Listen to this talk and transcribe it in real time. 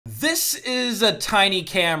this is a tiny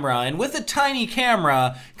camera, and with a tiny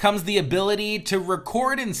camera comes the ability to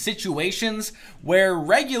record in situations where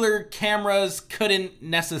regular cameras couldn't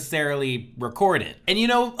necessarily record it. And you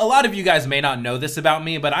know, a lot of you guys may not know this about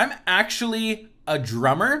me, but I'm actually a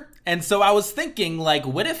drummer. And so I was thinking, like,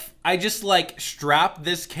 what if I just like strap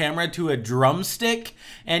this camera to a drumstick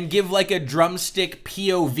and give like a drumstick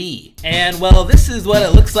POV? And well, this is what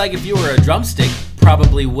it looks like if you were a drumstick.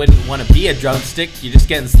 Probably wouldn't want to be a drumstick. You're just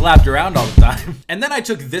getting slapped around all the time. And then I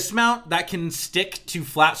took this mount that can stick to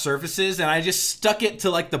flat surfaces and I just stuck it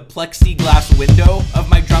to like the plexiglass window of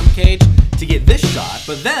my drum cage to get this shot.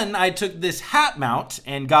 But then I took this hat mount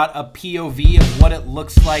and got a POV of what it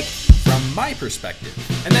looks like from my perspective.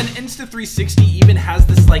 And then Insta360 even has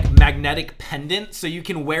this like magnetic pendant, so you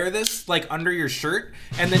can wear this like under your shirt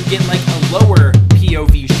and then get like a lower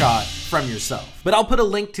POV shot from yourself. But I'll put a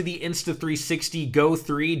link to the Insta360 Go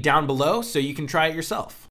 3 down below so you can try it yourself.